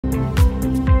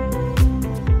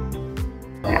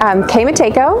Kay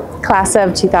Matejko, class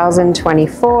of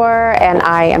 2024, and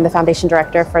I am the Foundation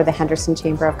Director for the Henderson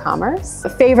Chamber of Commerce. The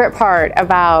favorite part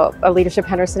about a Leadership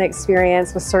Henderson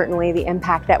experience was certainly the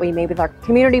impact that we made with our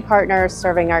community partners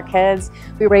serving our kids.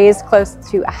 We raised close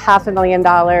to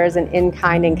 $500,000 in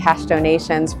in-kind and cash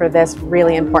donations for this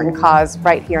really important cause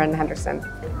right here in Henderson.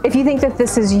 If you think that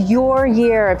this is your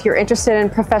year, if you're interested in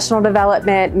professional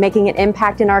development, making an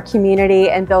impact in our community,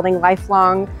 and building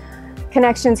lifelong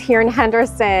connections here in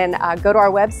Henderson, go to our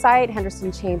website,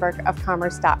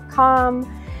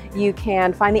 hendersonchamberofcommerce.com. You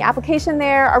can find the application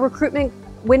there. Our recruitment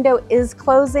window is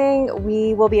closing.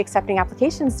 We will be accepting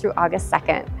applications through August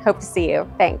 2nd. Hope to see you.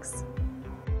 Thanks.